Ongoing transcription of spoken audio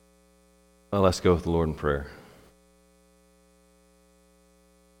Well, let's go with the Lord in prayer.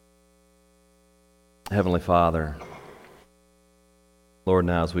 Heavenly Father, Lord,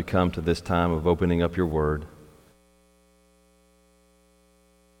 now as we come to this time of opening up your word,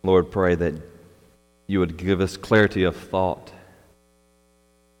 Lord, pray that you would give us clarity of thought.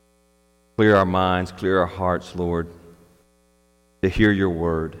 Clear our minds, clear our hearts, Lord, to hear your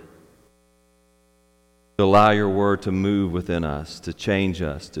word. To allow your word to move within us, to change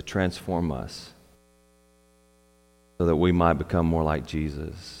us, to transform us, so that we might become more like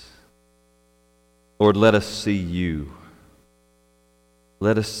Jesus. Lord, let us see you.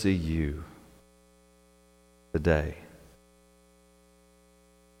 Let us see you today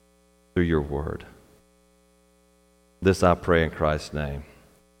through your word. This I pray in Christ's name.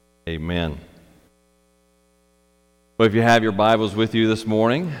 Amen. Well, if you have your Bibles with you this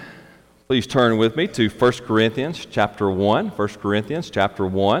morning, please turn with me to 1 Corinthians chapter 1. 1 Corinthians chapter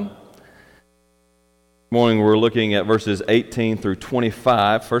 1. This morning we're looking at verses 18 through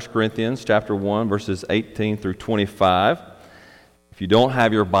 25. 1 Corinthians chapter 1, verses 18 through 25. If you don't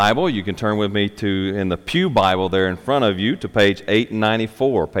have your Bible, you can turn with me to, in the Pew Bible there in front of you, to page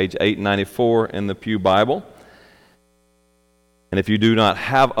 894. Page 894 in the Pew Bible. And if you do not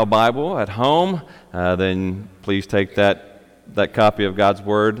have a Bible at home, then please take that copy of God's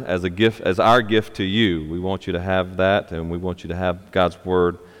Word as a gift, as our gift to you. We want you to have that, and we want you to have God's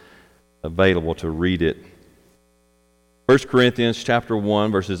Word available to read it. 1 Corinthians chapter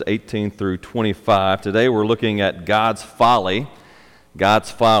 1, verses 18 through 25. Today we're looking at God's folly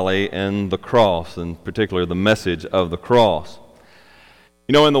in the cross, and particularly the message of the cross.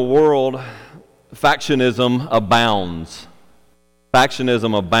 You know, in the world, factionism abounds.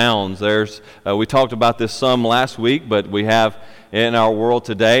 Factionism abounds. We talked about this some last week, but we have in our world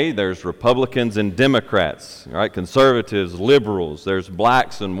today, there's Republicans and Democrats, right? Conservatives, liberals, there's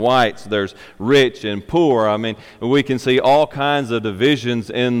blacks and whites, there's rich and poor. I mean, we can see all kinds of divisions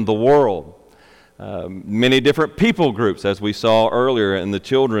in the world. Many different people groups, as we saw earlier in the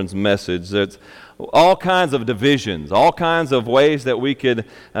children's message. There's all kinds of divisions, all kinds of ways that we could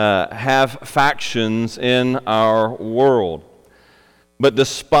have factions in our world. But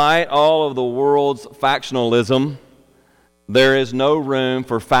despite all of the world's factionalism, there is no room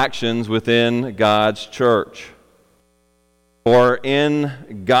for factions within God's church. For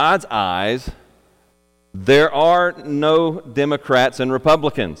in God's eyes, there are no Democrats and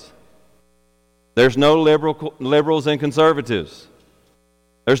Republicans. There's no liberals and conservatives.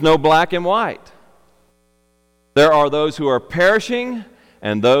 There's no black and white. There are those who are perishing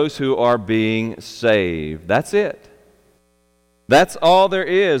and those who are being saved. That's it. That's all there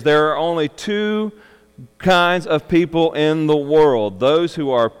is. There are only two kinds of people in the world, those who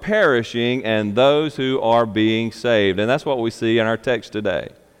are perishing and those who are being saved. And that's what we see in our text today.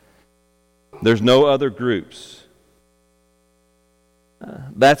 There's no other groups.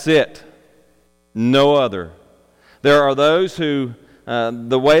 That's it. No other. There are those who,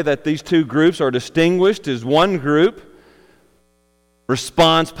 the way that these two groups are distinguished is one group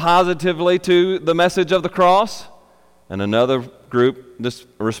responds positively to the message of the cross, and another group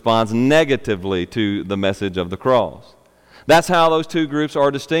responds negatively to the message of the cross. That's how those two groups are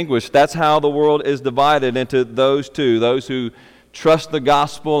distinguished. That's how the world is divided into those two. Those who trust the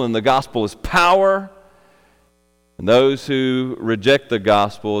gospel and the gospel is power, and those who reject the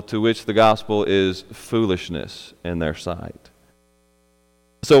gospel, to which the gospel is foolishness in their sight.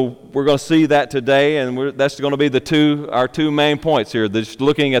 So we're going to see that today, and that's going to be our two main points here. Just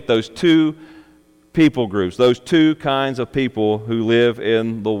looking at those two people groups, those two kinds of people who live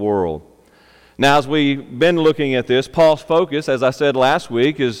in the world. Now, as we've been looking at this, Paul's focus, as I said last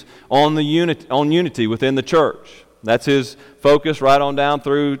week, is on unity within the church. That's his focus right on down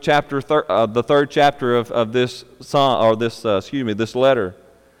through the third chapter of this letter.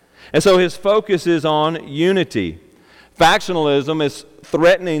 And so his focus is on unity. Factionalism is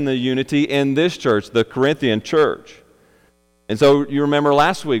threatening the unity in this church, the Corinthian church. And so you remember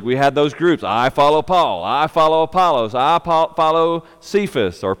last week we had those groups. I follow Paul. I follow Apollos. I follow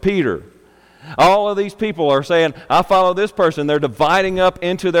Cephas or Peter. All of these people are saying, I follow this person. They're dividing up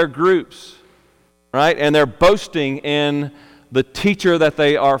into their groups, right? And they're boasting in the teacher that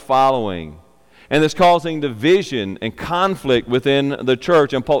they are following. And it's causing division and conflict within the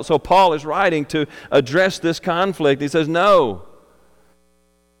church. And so Paul is writing to address this conflict. He says, no,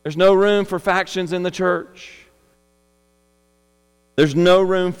 there's no room for factions in the church. There's no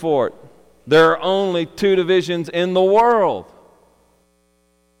room for it. There are only two divisions in the world.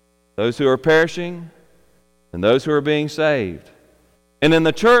 Those who are perishing and those who are being saved. And in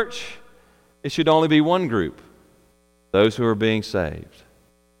the church, it should only be one group. Those who are being saved.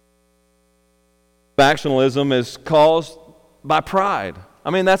 Factionalism is caused by pride. I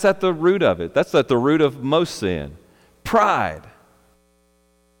mean, that's at the root of it. That's at the root of most sin. Pride.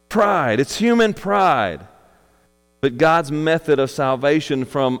 Pride. It's human pride. But God's method of salvation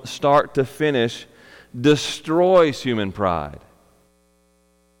from start to finish destroys human pride.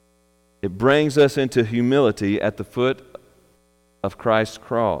 It brings us into humility at the foot of Christ's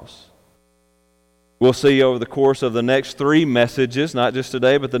cross. We'll see over the course of the next 3 messages, not just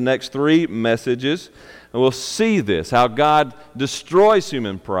today, but the next 3 messages, and we'll see this, how God destroys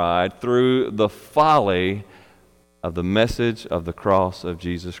human pride through the folly of the message of the cross of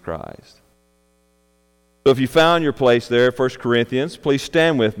Jesus Christ. So if you found your place there, 1 Corinthians, please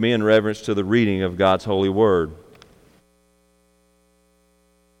stand with me in reverence to the reading of God's holy word.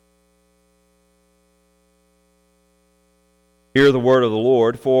 Hear the word of the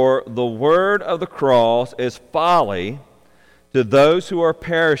Lord. For the word of the cross is folly to those who are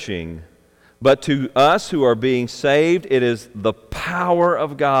perishing, but to us who are being saved, it is the power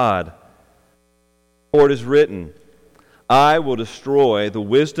of God. For it is written, I will destroy the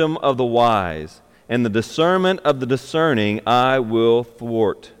wisdom of the wise, and the discernment of the discerning I will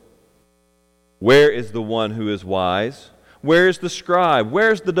thwart. Where is the one who is wise? Where is the scribe?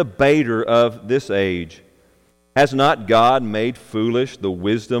 Where is the debater of this age? Has not God made foolish the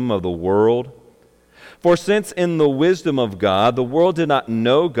wisdom of the world? For since in the wisdom of God the world did not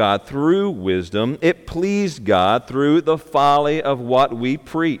know God through wisdom, it pleased God through the folly of what we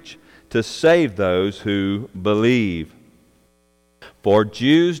preach to save those who believe. For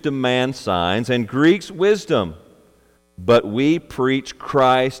Jews demand signs and Greeks wisdom, but we preach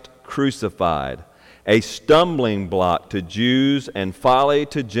Christ crucified, a stumbling block to Jews and folly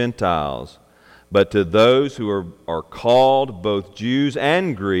to Gentiles. But to those who are called, both Jews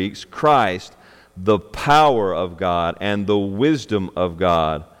and Greeks, Christ, the power of God and the wisdom of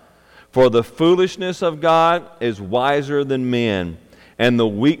God. For the foolishness of God is wiser than men, and the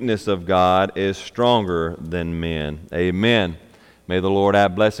weakness of God is stronger than men. Amen. May the Lord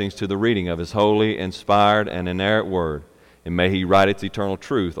add blessings to the reading of His holy, inspired, and inerrant word, and may He write its eternal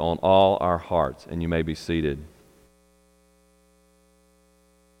truth on all our hearts. And you may be seated.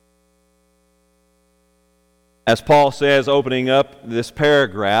 As Paul says, opening up this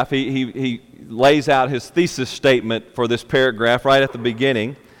paragraph, he lays out his thesis statement for this paragraph right at the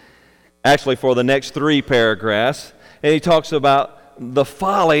beginning, actually for the next 3 paragraphs, and he talks about the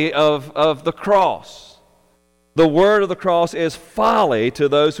folly of the cross. The word of the cross is folly to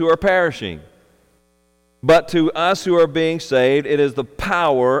those who are perishing, but to us who are being saved, it is the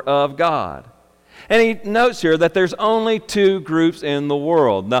power of God. And he notes here that there's only 2 groups in the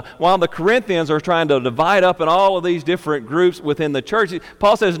world. Now, while the Corinthians are trying to divide up in all of these different groups within the church,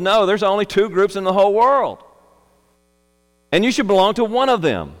 Paul says, no, there's only 2 groups in the whole world. And you should belong to one of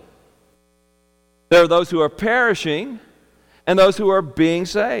them. There are those who are perishing and those who are being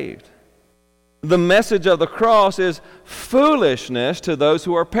saved. The message of the cross is foolishness to those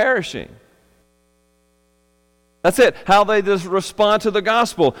who are perishing. That's it. How they just respond to the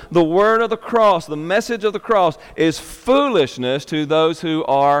gospel. The word of the cross, the message of the cross is foolishness to those who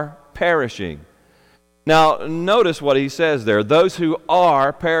are perishing. Now, notice what he says there. Those who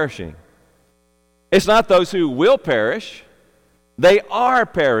are perishing. It's not those who will perish. They are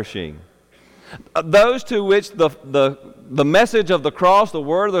perishing. Those to which the message of the cross, the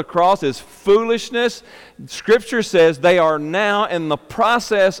word of the cross is foolishness, Scripture says they are now in the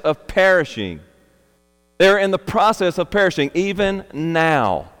process of perishing. They're in the process of perishing, even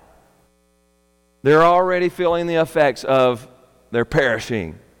now. They're already feeling the effects of their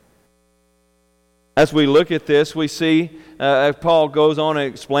perishing. As we look at this, we see, as Paul goes on and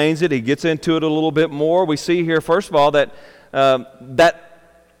explains it, he gets into it a little bit more. We see here, first of all, that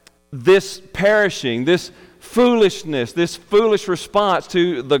this perishing, this foolishness, this foolish response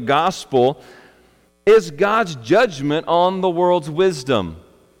to the gospel is God's judgment on the world's wisdom.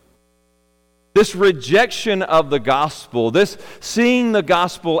 This rejection of the gospel, this seeing the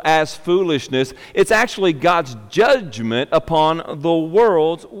gospel as foolishness, it's actually God's judgment upon the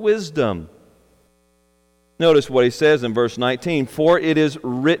world's wisdom. Notice what he says in verse 19, for it is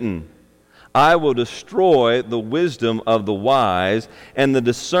written, I will destroy the wisdom of the wise, and the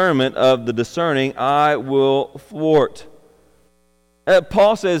discernment of the discerning I will thwart.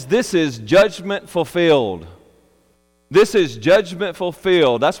 Paul says this is judgment fulfilled. This is judgment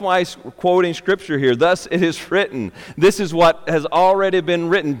fulfilled. That's why he's quoting Scripture here. Thus it is written. This is what has already been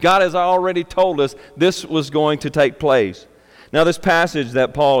written. God has already told us this was going to take place. Now this passage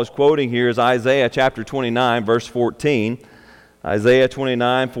that Paul is quoting here is Isaiah chapter 29, verse 14. Isaiah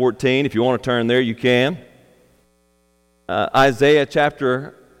 29, 14. If you want to turn there, you can. Isaiah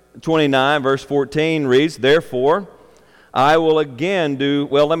chapter 29, verse 14 reads, "Therefore, I will again do..."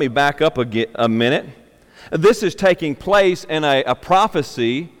 Well, let me back up a minute. This is taking place in a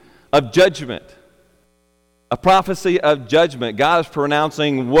prophecy of judgment. A prophecy of judgment. God is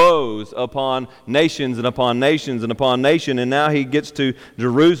pronouncing woes upon nations and upon nations and upon nation, and now he gets to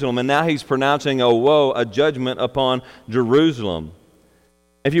Jerusalem, and now he's pronouncing a woe, a judgment upon Jerusalem.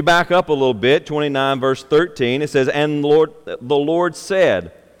 If you back up a little bit, 29 verse 13, it says, "And the Lord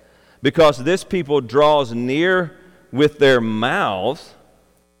said, because this people draws near with their mouths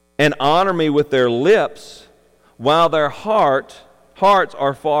and honor me with their lips, while their hearts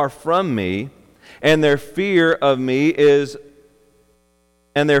are far from me, and their fear of me is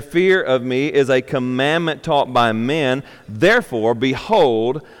a commandment taught by men. Therefore,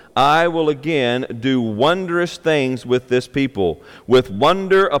 behold, I will again do wondrous things with this people, with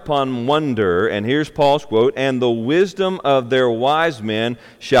wonder upon wonder." And here's Paul's quote, "And the wisdom of their wise men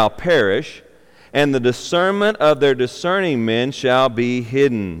shall perish, and the discernment of their discerning men shall be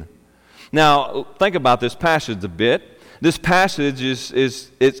hidden." Now, think about this passage a bit. This passage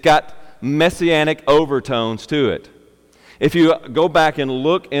it's got messianic overtones to it. If you go back and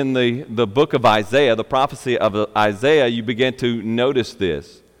look in the book of Isaiah, the prophecy of Isaiah, you begin to notice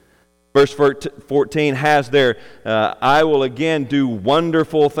this. Verse 14 has there, "I will again do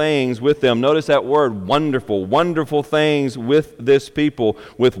wonderful things with them." Notice that word, wonderful. Wonderful things with this people,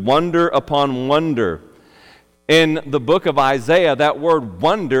 with wonder upon wonder. In the book of Isaiah, that word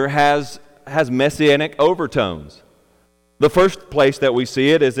wonder has messianic overtones. The first place that we see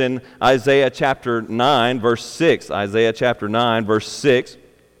it is in Isaiah chapter 9, verse 6. Isaiah chapter 9, verse 6.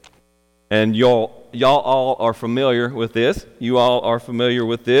 And y'all all are familiar with this. You all are familiar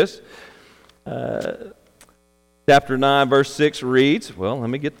with this. Chapter 9, verse 6 reads, well,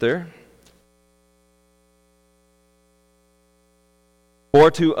 let me get there. "For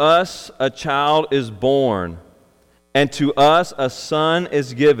to us a child is born, and to us a son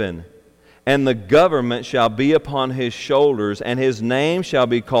is given, and the government shall be upon his shoulders, and his name shall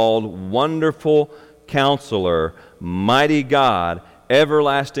be called Wonderful Counselor, Mighty God,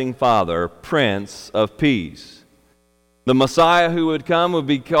 Everlasting Father, Prince of Peace." The Messiah who would come would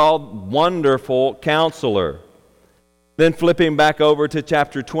be called Wonderful Counselor. Then flipping back over to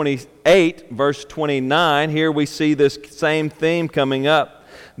chapter 28, verse 29, here we see this same theme coming up.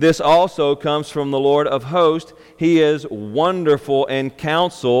 "This also comes from the Lord of hosts. He is wonderful in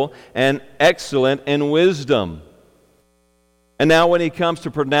counsel and excellent in wisdom." And now when he comes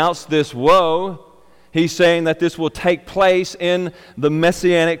to pronounce this woe, he's saying that this will take place in the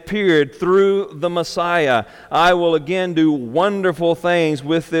Messianic period through the Messiah. "I will again do wonderful things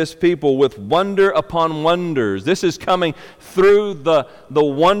with this people, with wonder upon wonders." This is coming through the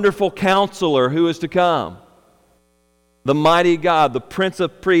wonderful counselor who is to come. The mighty God, the Prince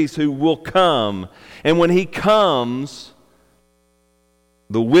of Peace who will come. And when he comes,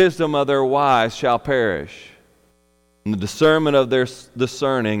 the wisdom of their wise shall perish, and the discernment of their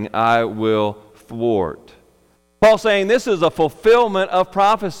discerning I will thwart. Paul's saying this is a fulfillment of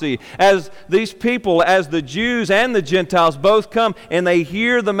prophecy. As these people, as the Jews and the Gentiles both come and they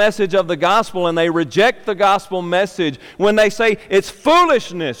hear the message of the gospel and they reject the gospel message, when they say, "It's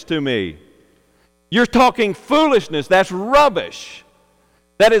foolishness to me," you're talking foolishness. That's rubbish.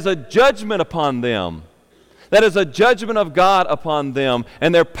 That is a judgment upon them. That is a judgment of God upon them,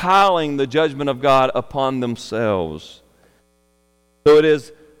 and they're piling the judgment of God upon themselves. So it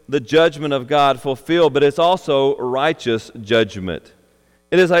is the judgment of God fulfilled, but it's also righteous judgment.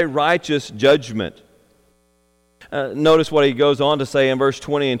 It is a righteous judgment. Notice what he goes on to say in verse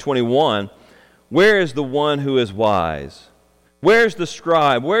 20 and 21. "Where is the one who is wise? Where's the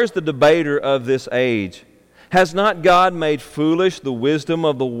scribe? Where's the debater of this age? Has not God made foolish the wisdom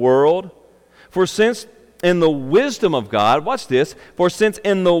of the world? For since in the wisdom of God," watch this, "for since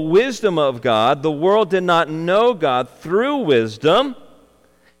in the wisdom of God the world did not know God through wisdom,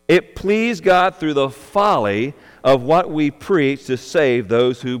 it pleased God through the folly of what we preach to save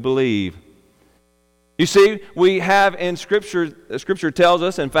those who believe." You see, we have in Scripture tells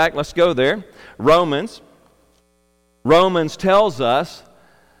us, in fact, let's go there, Romans tells us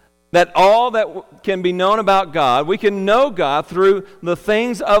that all that can be known about God, we can know God through the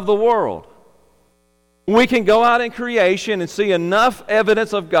things of the world. We can go out in creation and see enough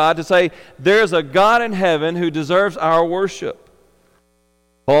evidence of God to say there's a God in heaven who deserves our worship.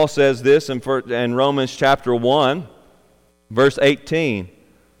 Paul says this in Romans chapter 1, verse 18.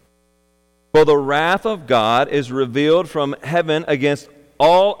 "For the wrath of God is revealed from heaven against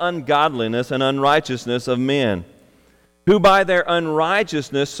all ungodliness and unrighteousness of men, who by their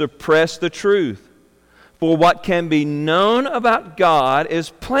unrighteousness suppress the truth. for what can be known about God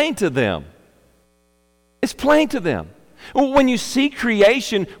is plain to them. It's plain to them. When you see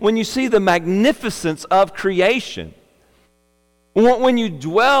creation, when you see the magnificence of creation, when you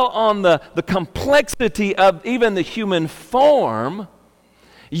dwell on the complexity of even the human form,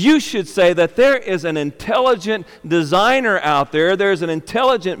 you should say that there is an intelligent designer out there, there's an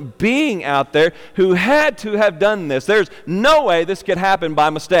intelligent being out there who had to have done this. There's no way this could happen by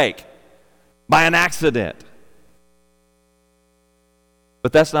mistake, by an accident.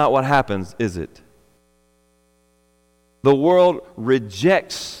 But that's not what happens, is it? The world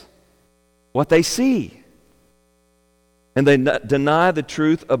rejects what they see, and they deny the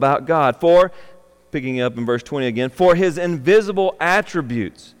truth about God. For, picking up in verse 20 again, for His invisible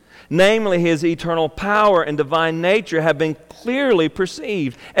attributes, namely His eternal power and divine nature, have been clearly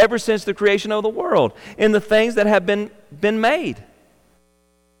perceived ever since the creation of the world in the things that have been made.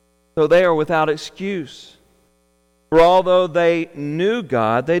 So they are without excuse. For although they knew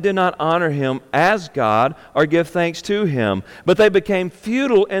God, they did not honor Him as God or give thanks to Him, but they became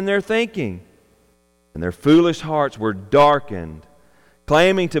futile in their thinking, and their foolish hearts were darkened.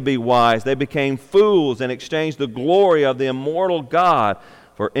 Claiming to be wise, they became fools and exchanged the glory of the immortal God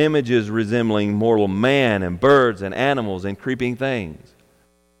for images resembling mortal man and birds and animals and creeping things.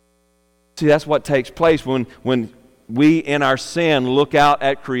 See, that's what takes place when we in our sin look out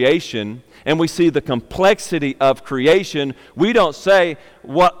at creation and we see the complexity of creation. We don't say,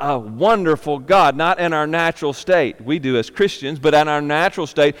 what a wonderful God, not in our natural state. We do as Christians, but in our natural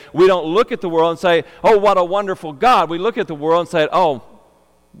state, we don't look at the world and say, oh, what a wonderful God. We look at the world and say, oh,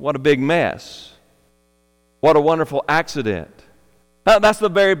 what a big mess. What a wonderful accident. That's the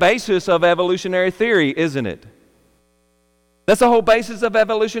very basis of evolutionary theory, isn't it? That's the whole basis of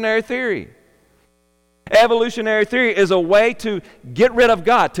evolutionary theory. Evolutionary theory is a way to get rid of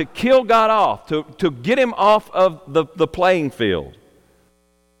God, to kill God off, to get Him off of the playing field.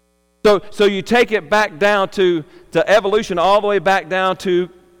 So you take it back down to evolution, all the way back down to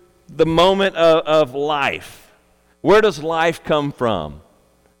the moment of life. Where does life come from?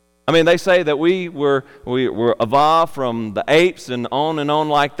 I mean, they say that we were evolved from the apes and on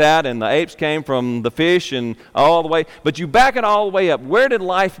like that, and the apes came from the fish and all the way. But you back it all the way up. Where did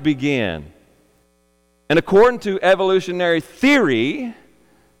life begin? And according to evolutionary theory,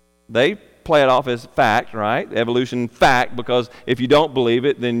 they play it off as fact, right? Evolution fact, because if you don't believe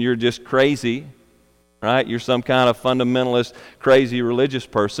it, then you're just crazy, right? You're some kind of fundamentalist, crazy religious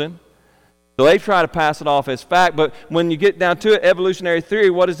person. So they try to pass it off as fact, but when you get down to it, evolutionary theory,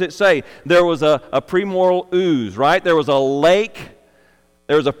 what does it say? There was a premortal ooze, right? There was a lake.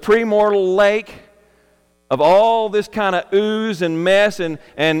 There was a premortal lake of all this kind of ooze and mess, and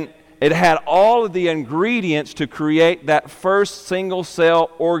it had all of the ingredients to create that first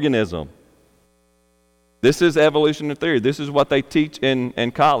single-cell organism. This is evolutionary theory. This is what they teach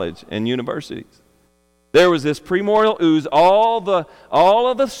in college and universities. There was this premortal ooze, all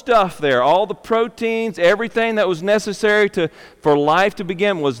of the stuff there, all the proteins, everything that was necessary for life to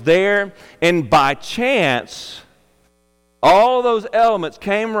begin was there, and by chance, all those elements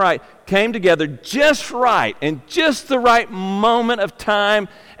came together just right, in just the right moment of time,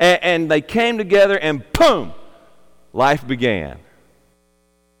 and they came together, and boom, life began.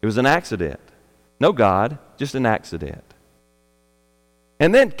 It was an accident. No God, just an accident.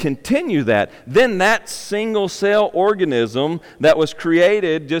 And then continue that. Then that single-cell organism that was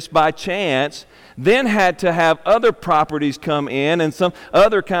created just by chance then had to have other properties come in and some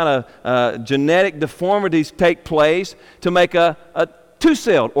other kind of genetic deformities take place to make a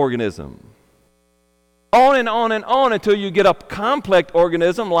two-celled organism. On and on and on until you get a complex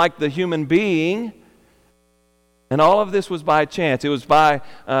organism like the human being. And all of this was by chance. It was by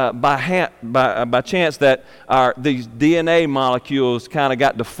chance that these DNA molecules kind of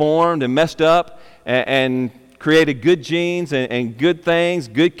got deformed and messed up and created good genes and good things,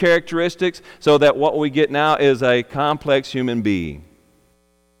 good characteristics, so that what we get now is a complex human being.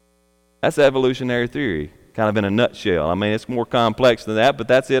 That's evolutionary theory, kind of in a nutshell. I mean, it's more complex than that, but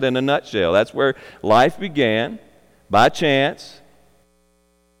that's it in a nutshell. That's where life began, by chance.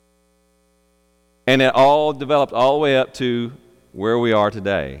 And it all developed all the way up to where we are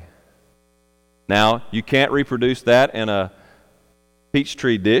today. Now, you can't reproduce that in a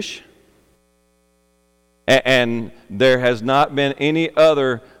Peachtree dish. And there has not been any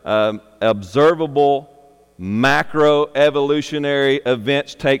other observable macroevolutionary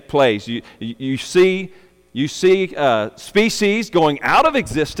events take place. You see species going out of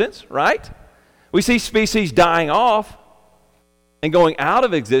existence, right? We see species dying off and going out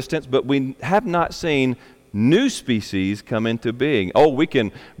of existence, but we have not seen new species come into being. Oh, we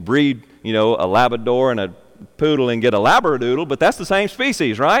can breed a Labrador and a poodle and get a Labradoodle, but that's the same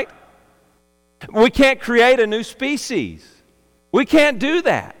species, right? We can't create a new species. We can't do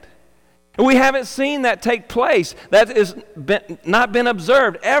that. And we haven't seen that take place. That has not been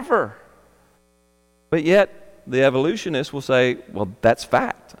observed ever. But yet, the evolutionists will say, well, that's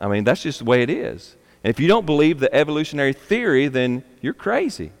fact. I mean, that's just the way it is. And if you don't believe the evolutionary theory, then you're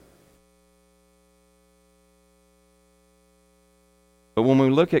crazy. But when we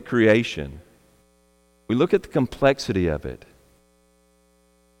look at creation, we look at the complexity of it.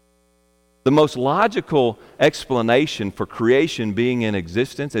 The most logical explanation for creation being in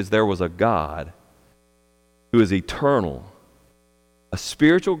existence is there was a God who is eternal, a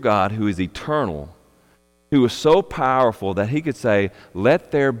spiritual God who is eternal, who was so powerful that he could say,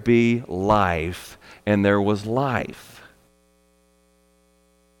 let there be life, and there was life.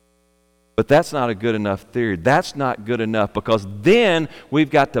 But that's not a good enough theory. That's not good enough, because then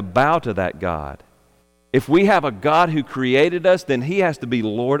we've got to bow to that God. If we have a God who created us, then he has to be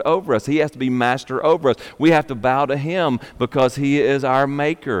Lord over us. He has to be master over us. We have to bow to him because he is our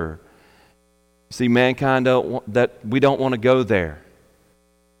maker. See, mankind we don't want to go there.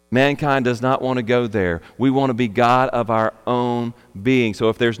 Mankind does not want to go there. We want to be God of our own being. So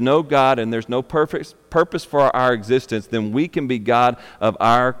if there's no God and there's no purpose for our existence, then we can be God of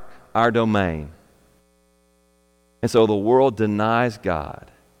our domain. And so the world denies God.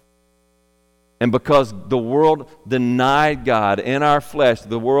 And because the world denied God in our flesh,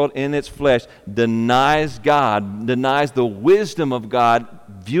 the world in its flesh denies God, denies the wisdom of God,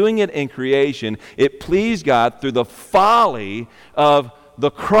 viewing it in creation, it pleased God through the folly of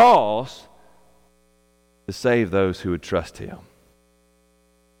the cross to save those who would trust him.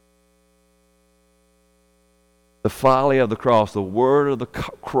 The folly of the cross, the word of the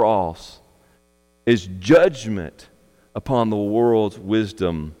cross, is judgment upon the world's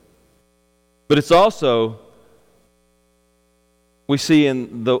wisdom. But it's also, we see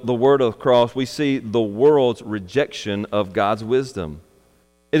in the word of the cross, we see the world's rejection of God's wisdom.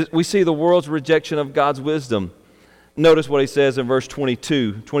 We see the world's rejection of God's wisdom. Notice what he says in verse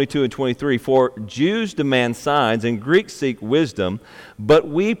 22 and 23. For Jews demand signs and Greeks seek wisdom, but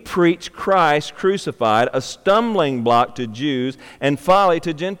we preach Christ crucified, a stumbling block to Jews and folly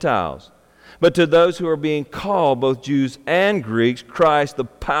to Gentiles. But to those who are being called, both Jews and Greeks, Christ, the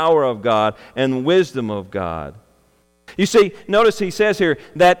power of God and wisdom of God. You see, notice he says here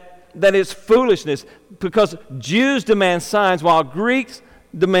that it's foolishness because Jews demand signs while Greeks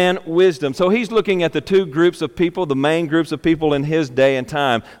demand wisdom. So he's looking at the two groups of people, the main groups of people in his day and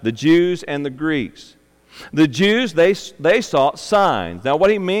time, the Jews and the Greeks. The Jews, they sought signs. Now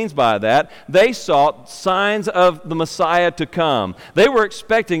what he means by that, they sought signs of the Messiah to come. They were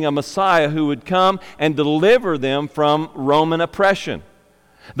expecting a Messiah who would come and deliver them from Roman oppression.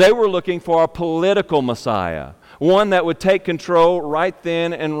 They were looking for a political Messiah, one that would take control right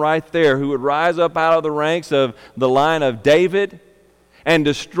then and right there, who would rise up out of the ranks of the line of David and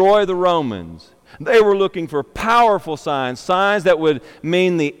destroy the Romans. They were looking for powerful signs, signs that would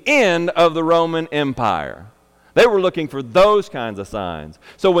mean the end of the Roman Empire. They were looking for those kinds of signs.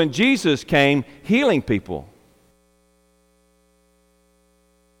 So when Jesus came healing people,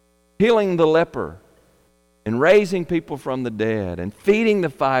 healing the leper, and raising people from the dead, and feeding the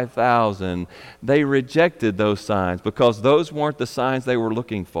 5,000, they rejected those signs because those weren't the signs they were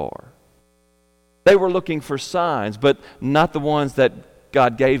looking for. They were looking for signs, but not the ones that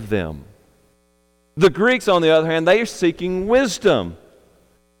God gave them. The Greeks, on the other hand, they are seeking wisdom.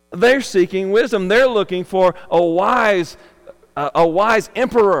 They're seeking wisdom. They're looking for a wise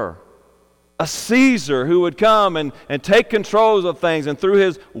emperor, a Caesar who would come and take control of things and through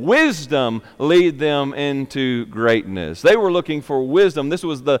his wisdom lead them into greatness. They were looking for wisdom. This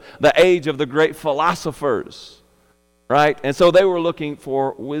was the age of the great philosophers, right? And so they were looking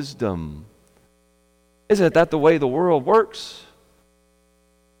for wisdom. Isn't that the way the world works?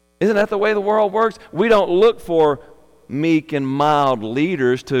 Isn't that the way the world works? We don't look for meek and mild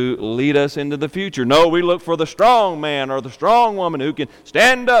leaders to lead us into the future. No, we look for the strong man or the strong woman who can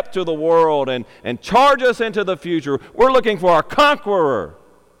stand up to the world and charge us into the future. We're looking for a conqueror.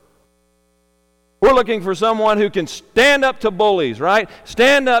 We're looking for someone who can stand up to bullies, right?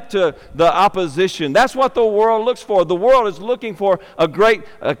 Stand up to the opposition. That's what the world looks for. The world is looking for a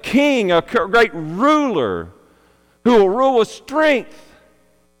king, a great ruler who will rule with strength.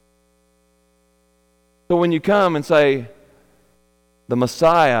 So when you come and say, the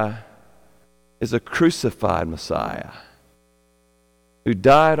Messiah is a crucified Messiah who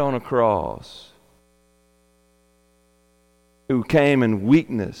died on a cross, who came in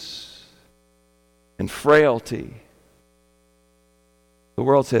weakness and frailty, The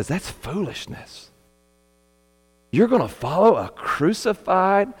world says, that's foolishness. You're going to follow a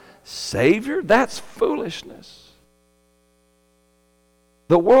crucified Savior? That's foolishness.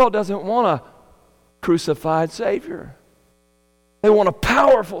 The world doesn't want a crucified Savior. They want a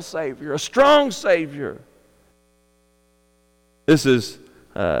powerful Savior, a strong Savior. This is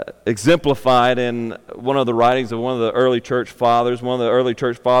exemplified in one of the writings of one of the early church fathers. One of the early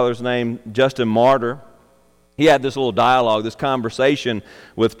church fathers named Justin Martyr. He had this little dialogue, this conversation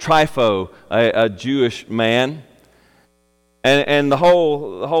with Trypho, a Jewish man. And the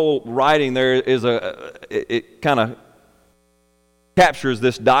whole writing there is it kind of captures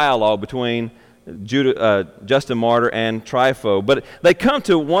this dialogue between Justin Martyr and Trypho. But they come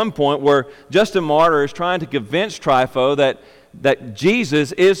to one point where Justin Martyr is trying to convince Trypho that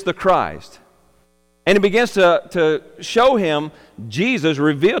Jesus is the Christ. And he begins to show him Jesus,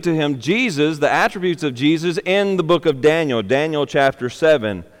 reveal to him Jesus, the attributes of Jesus in the book of Daniel, Daniel chapter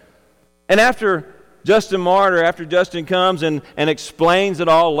 7. And after Justin comes and explains it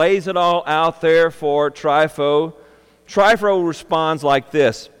all, lays it all out there for Trypho, Trypho responds like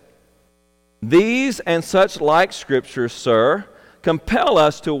this: "These and such like scriptures, sir, compel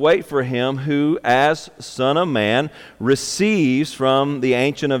us to wait for him who, as Son of Man, receives from the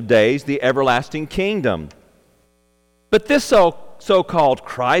Ancient of Days the everlasting kingdom. But this so-called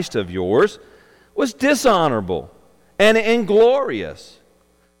Christ of yours was dishonorable and inglorious,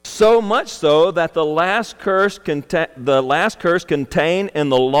 so much so that the last curse contained in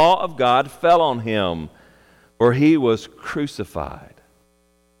the law of God fell on him, for he was crucified."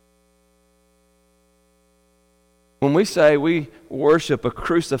 When we say we worship a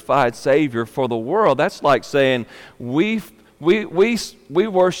crucified Savior for the world, that's like saying we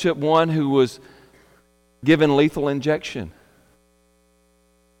worship one who was given lethal injection.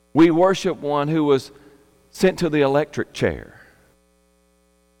 We worship one who was sent to the electric chair.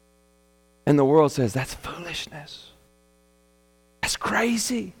 And the world says, that's foolishness. That's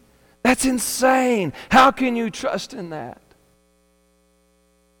crazy. That's insane. How can you trust in that?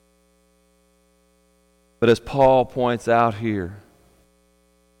 But as Paul points out here,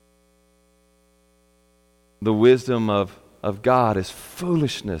 the wisdom of God is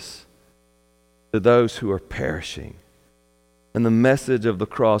foolishness to those who are perishing. And the message of the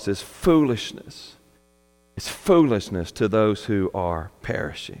cross is foolishness. It's foolishness to those who are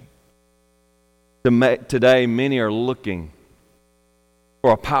perishing. Today, many are looking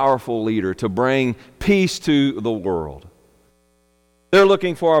for a powerful leader to bring peace to the world. They're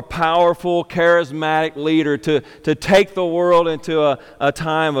looking for a powerful, charismatic leader to take the world into a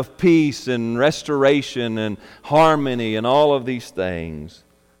time of peace and restoration and harmony and all of these things.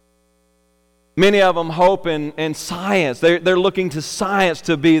 Many of them hope in science. They're looking to science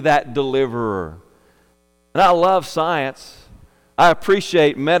to be that deliverer. And I love science. I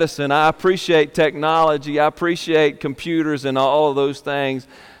appreciate medicine. I appreciate technology. I appreciate computers and all of those things.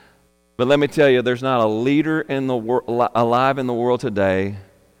 But let me tell you, there's not a leader alive in the world today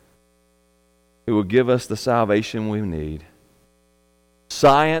who will give us the salvation we need.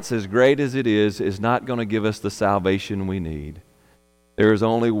 Science, as great as it is not going to give us the salvation we need. There is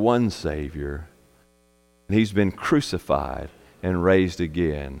only one Savior, and He's been crucified and raised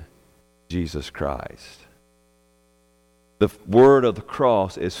again, Jesus Christ. The word of the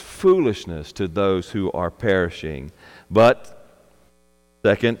cross is foolishness to those who are perishing. But,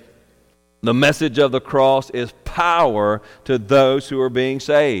 second, the message of the cross is power to those who are being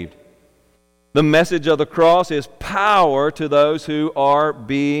saved. The message of the cross is power to those who are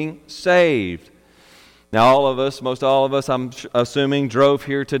being saved. Now, most all of us, I'm assuming, drove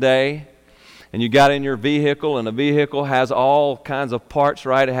here today, and you got in your vehicle, and the vehicle has all kinds of parts,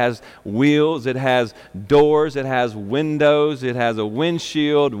 right? It has wheels, it has doors, it has windows, it has a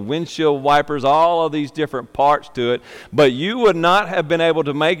windshield wipers, all of these different parts to it. But you would not have been able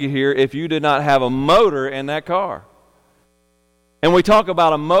to make it here if you did not have a motor in that car. And we talk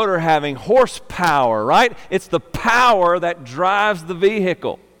about a motor having horsepower, right? It's the power that drives the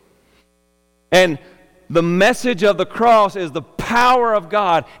vehicle. And the message of the cross is the power of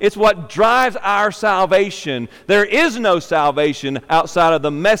God. It's what drives our salvation. There is no salvation outside of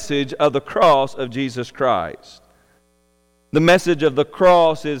the message of the cross of Jesus Christ. The message of the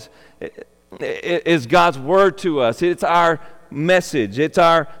cross is God's word to us. It's our message. It's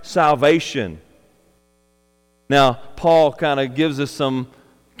our salvation. Now, Paul kind of gives us some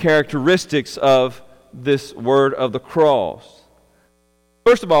characteristics of this word of the cross.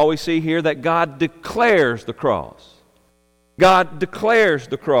 First of all, we see here that God declares the cross. God declares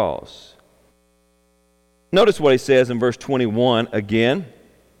the cross. Notice what he says in verse 21 again.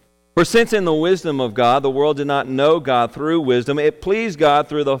 For since in the wisdom of God, the world did not know God through wisdom, it pleased God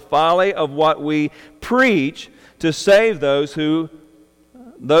through the folly of what we preach to save those who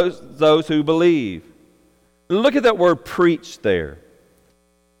believe. Look at that word preach there.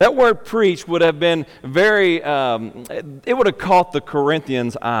 That word preach would have been it would have caught the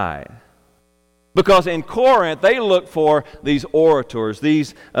Corinthians' eye. Because in Corinth, they looked for these orators,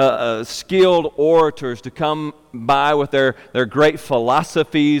 these skilled orators to come by with their great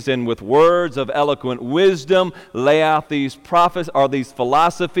philosophies and with words of eloquent wisdom, lay out these prophets or these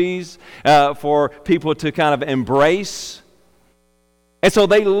philosophies for people to kind of embrace. And so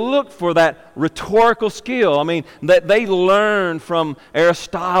they looked for that rhetorical skill. I mean, that they learned from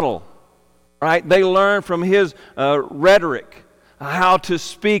Aristotle, right? They learned from his rhetoric, how to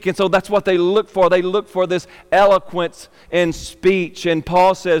speak. And so that's what they look for. They look for this eloquence in speech. And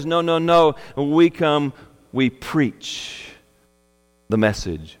Paul says, no. We preach the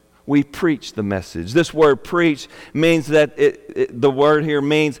message. We preach the message. This word preach means that the word here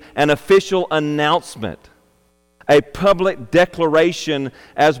means an official announcement, a public declaration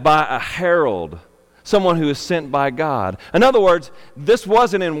as by a herald, someone who is sent by God. In other words, this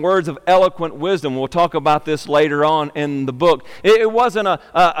wasn't in words of eloquent wisdom. We'll talk about this later on in the book. It wasn't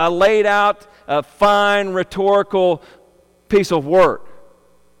a laid out, fine, rhetorical piece of work.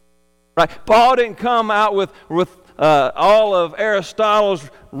 Right? Paul didn't come out with all of Aristotle's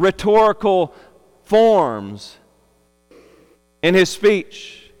rhetorical forms in his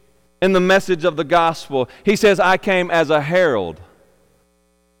speech, in the message of the gospel. He says, I came as a herald.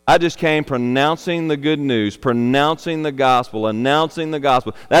 I just came pronouncing the good news, pronouncing the gospel, announcing the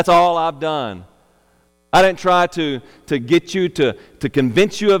gospel. That's all I've done. I didn't try to get you to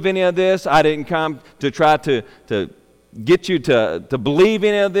convince you of any of this. I didn't come to try to get you to believe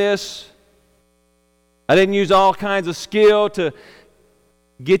any of this. I didn't use all kinds of skill to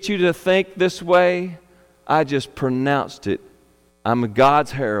get you to think this way. I just pronounced it. I'm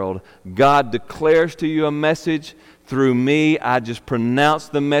God's herald. God declares to you a message. Through me, I just pronounce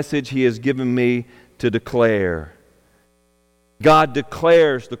the message He has given me to declare. God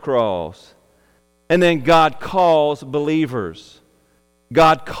declares the cross. And then God calls believers.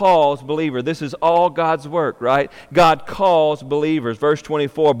 God calls believers. This is all God's work, right? God calls believers. Verse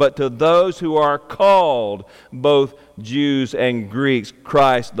 24, but to those who are called, both Jews and Greeks,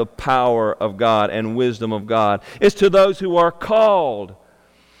 Christ, the power of God and wisdom of God. It's to those who are called.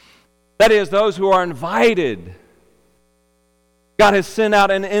 That is, those who are invited. God has sent out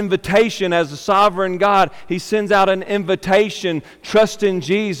an invitation as a sovereign God. He sends out an invitation, trust in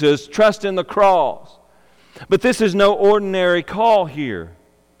Jesus, trust in the cross. But this is no ordinary call here.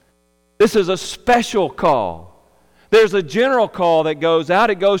 This is a special call. There's a general call that goes out.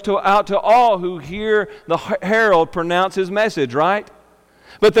 It goes out to all who hear the herald pronounce his message, right?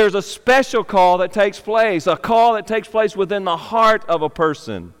 But there's a special call that takes place, a call that takes place within the heart of a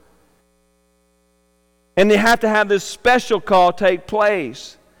person. And you have to have this special call take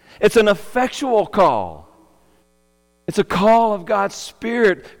place. It's an effectual call. It's a call of God's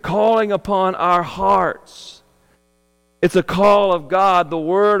Spirit calling upon our hearts. It's a call of God, the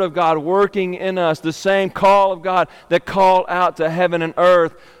Word of God working in us, the same call of God that called out to heaven and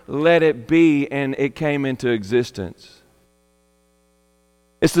earth, let it be, and it came into existence.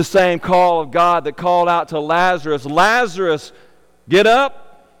 It's the same call of God that called out to Lazarus, Lazarus, get up.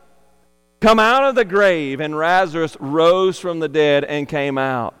 Come out of the grave, and Lazarus rose from the dead and came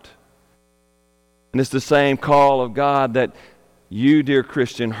out. And it's the same call of God that you, dear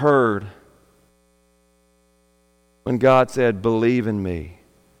Christian, heard when God said, believe in me,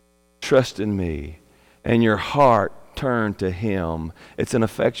 trust in me, and your heart turned to Him. It's an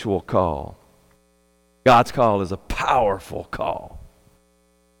effectual call. God's call is a powerful call.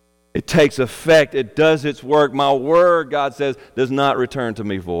 It takes effect. It does its work. My word, God says, does not return to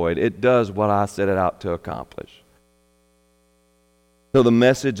me void. It does what I set it out to accomplish. So the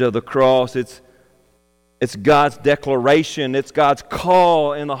message of the cross, it's God's declaration. It's God's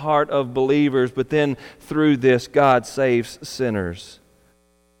call in the heart of believers. But then through this, God saves sinners.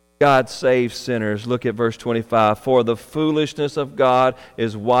 God saves sinners. Look at verse 25. For the foolishness of God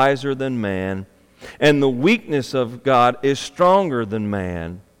is wiser than man, and the weakness of God is stronger than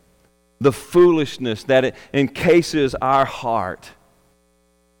man. The foolishness that encases our heart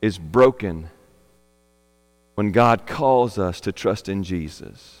is broken when God calls us to trust in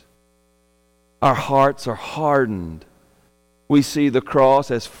Jesus. Our hearts are hardened. We see the cross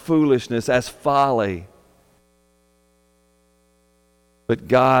as foolishness, as folly. But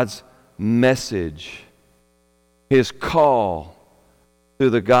God's message, His call through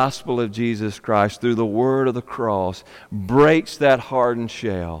the gospel of Jesus Christ, through the word of the cross, breaks that hardened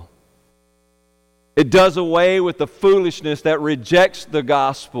shell. It does away with the foolishness that rejects the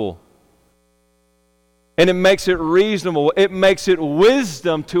gospel. And it makes it reasonable. It makes it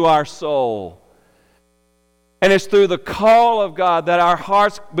wisdom to our soul. And it's through the call of God that our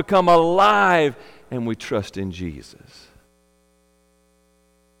hearts become alive and we trust in Jesus.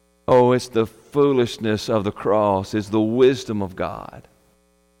 Oh, it's the foolishness of the cross. It's the wisdom of God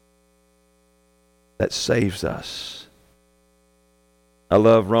that saves us. I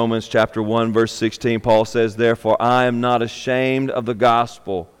love Romans chapter 1, verse 16. Paul says, "Therefore I am not ashamed of the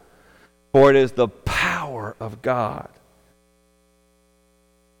gospel, for it is the power of God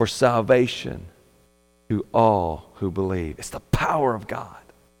for salvation to all who believe." It's the power of God.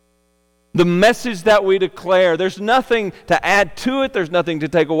 The message that we declare, there's nothing to add to it. There's nothing to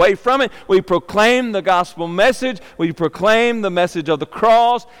take away from it. We proclaim the gospel message. We proclaim the message of the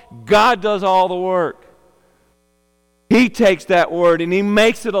cross. God does all the work. He takes that word and He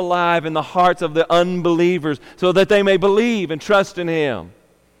makes it alive in the hearts of the unbelievers so that they may believe and trust in Him.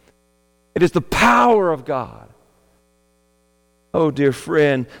 It is the power of God. Oh, dear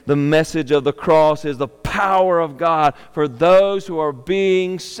friend, the message of the cross is the power of God for those who are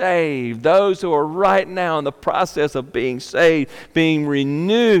being saved, those who are right now in the process of being saved, being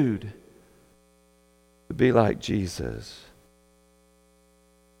renewed to be like Jesus.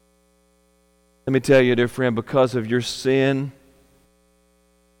 Let me tell you, dear friend, because of your sin,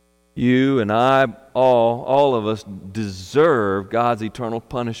 you and I, all of us deserve God's eternal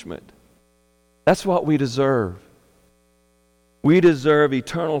punishment. That's what we deserve. We deserve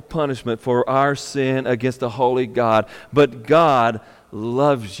eternal punishment for our sin against a holy God. But God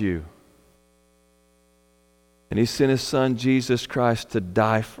loves you. And He sent His Son, Jesus Christ, to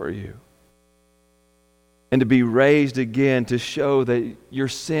die for you. And to be raised again to show that your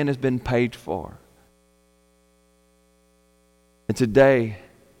sin has been paid for. And today,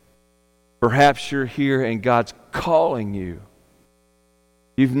 perhaps you're here and God's calling you.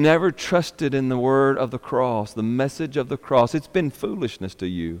 You've never trusted in the word of the cross, the message of the cross. It's been foolishness to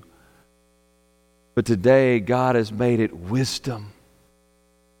you. But today, God has made it wisdom.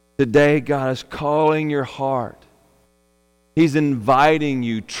 Today, God is calling your heart. He's inviting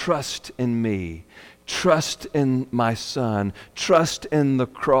you, trust in me. Trust in my Son. Trust in the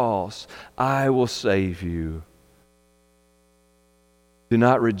cross. I will save you. Do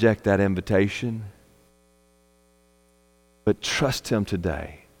not reject that invitation, but trust Him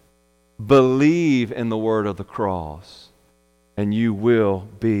today. Believe in the word of the cross, and you will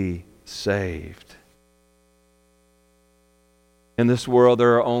be saved. In this world,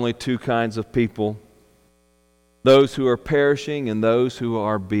 there are only two kinds of people: those who are perishing and those who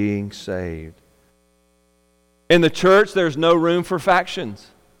are being saved. In the church, there's no room for factions.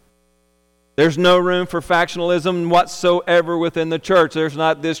 There's no room for factionalism whatsoever within the church. There's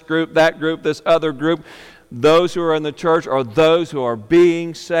not this group, that group, this other group. Those who are in the church are those who are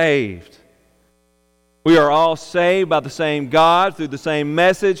being saved. We are all saved by the same God, through the same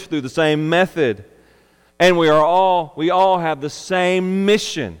message, through the same method. And we all have the same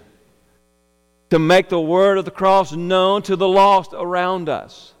mission: to make the word of the cross known to the lost around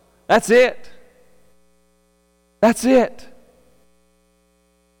us. That's it. That's it.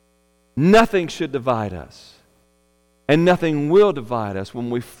 Nothing should divide us. And nothing will divide us when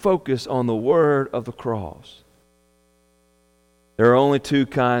we focus on the word of the cross. There are only two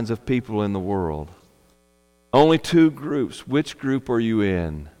kinds of people in the world. Only two groups. Which group are you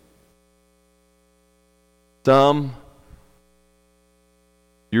in? Some,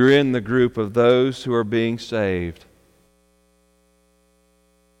 you're in the group of those who are being saved.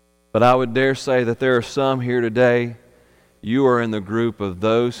 But I would dare say that there are some here today, you are in the group of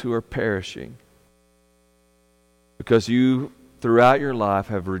those who are perishing. Because you, throughout your life,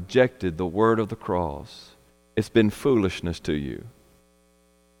 have rejected the word of the cross. It's been foolishness to you.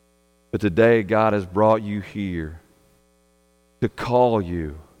 But today, God has brought you here to call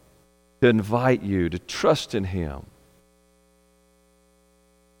you, to invite you to trust in Him.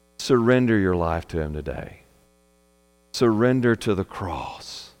 Surrender your life to Him today. Surrender to the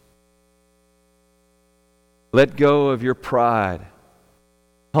cross. Let go of your pride.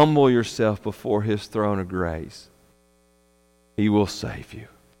 Humble yourself before His throne of grace. He will save you.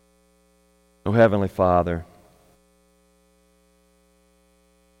 Oh, Heavenly Father,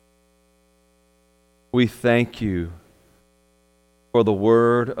 we thank You for the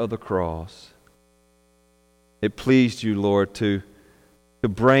word of the cross. It pleased You, Lord, to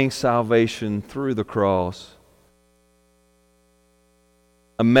bring salvation through the cross.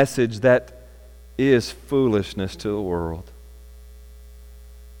 A message that is foolishness to the world.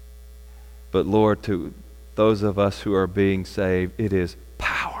 But Lord, to those of us who are being saved, it is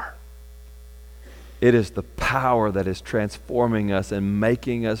power. It is the power that is transforming us and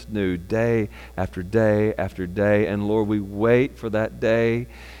making us new day after day after day. And Lord, we wait for that day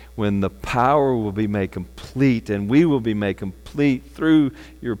when the power will be made complete, and we will be made complete through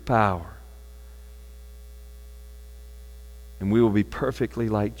your power. And we will be perfectly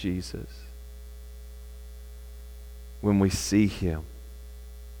like Jesus when we see him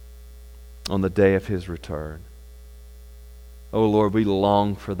on the day of his return. Oh Lord, we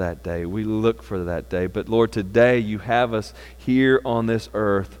long for that day. We look for that day. But Lord, today you have us here on this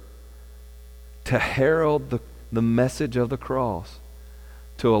earth to herald the message of the cross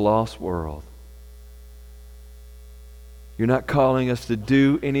to a lost world. You're not calling us to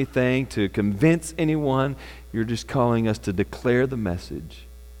do anything to convince anyone. You're just calling us to declare the message,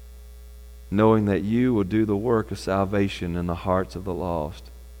 knowing that you will do the work of salvation in the hearts of the lost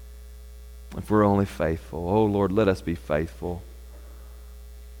if we're only faithful. Oh Lord, let us be faithful.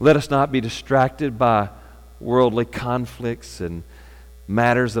 Let us not be distracted by worldly conflicts and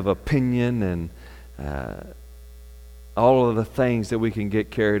matters of opinion and all of the things that we can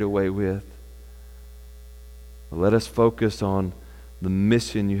get carried away with. Let us focus on the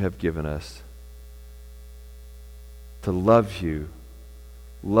mission you have given us to love you,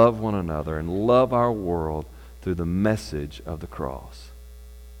 love one another, and love our world through the message of the cross.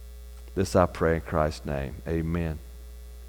 This I pray in Christ's name. Amen.